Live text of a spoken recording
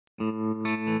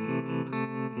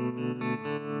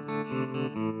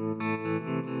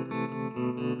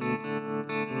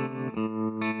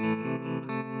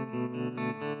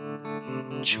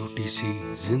छोटी सी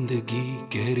जिंदगी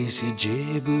गहरी सी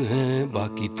जेब है,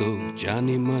 बाकी तो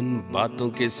जाने मन बातों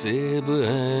के सेब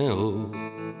हैं हो।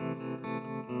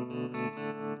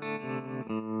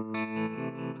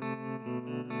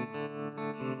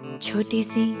 छोटी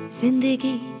सी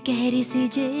जिंदगी गहरी सी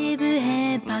जेब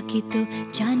है, बाकी तो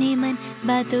जाने मन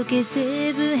बातों के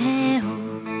सेब हैं हो।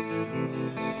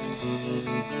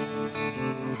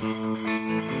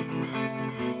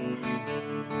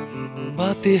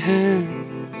 बातें हैं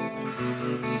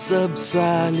सब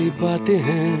साली बातें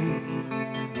हैं,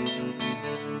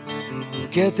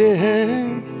 कहते हैं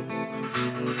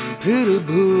फिर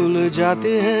भूल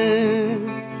जाते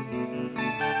हैं।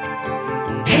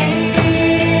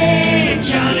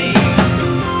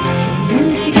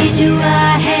 जिंदगी जुआ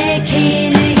है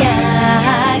खेल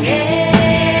यार,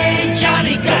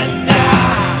 जानी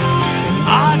गद्दार,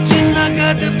 आज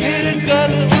नगद फिर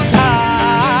कल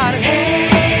उधार।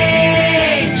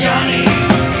 जानी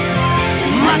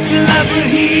मतलब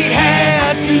ही है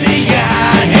असली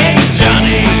यार।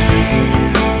 जानी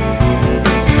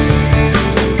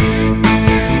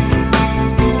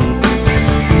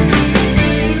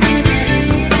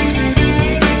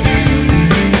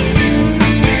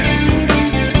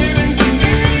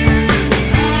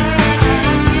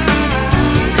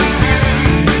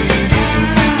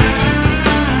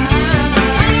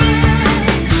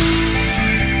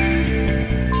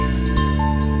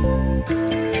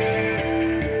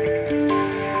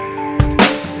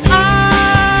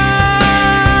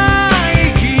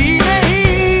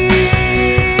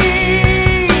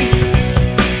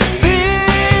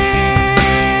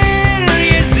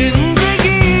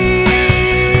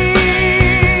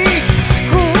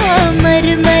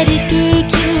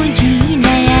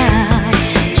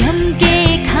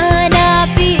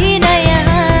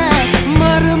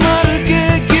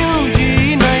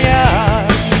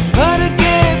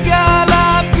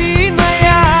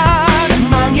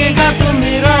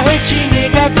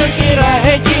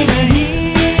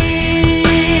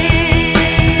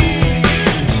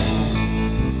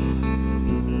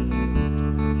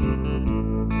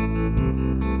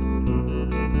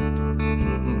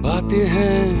बातें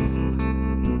हैं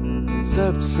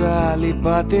सब साली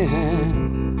बातें हैं,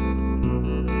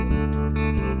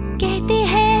 कहते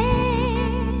हैं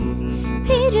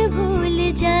फिर भूल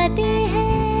जाते हैं।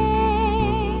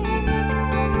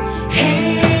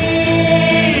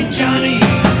 जानी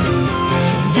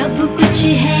सब कुछ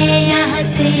है यहाँ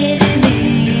शेर में,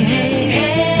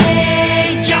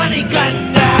 जानी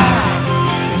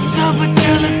गद्दार, सब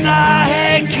चलता है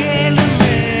खेल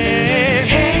में।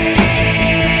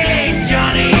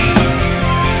 जानी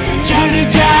चढ़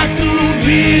जा तू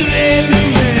भी रेल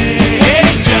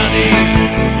में। जानी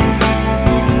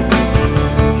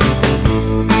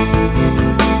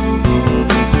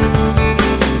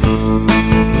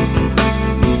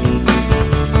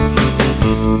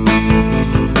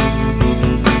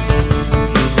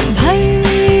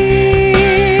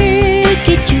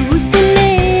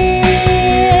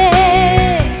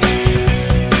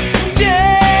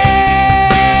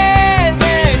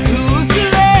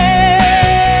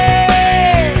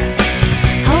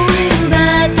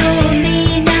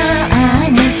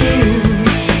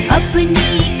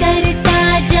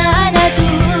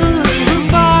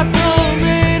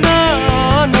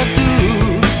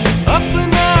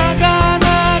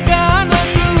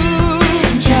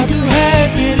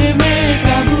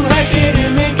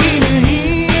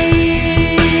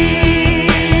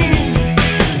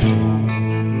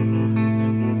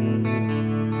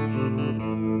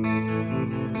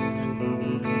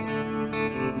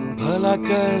भला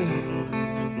कर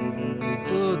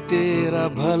तो तेरा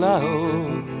भला हो।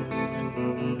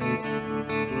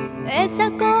 ऐसा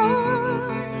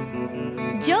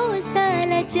कौन जो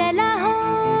साला चला हो।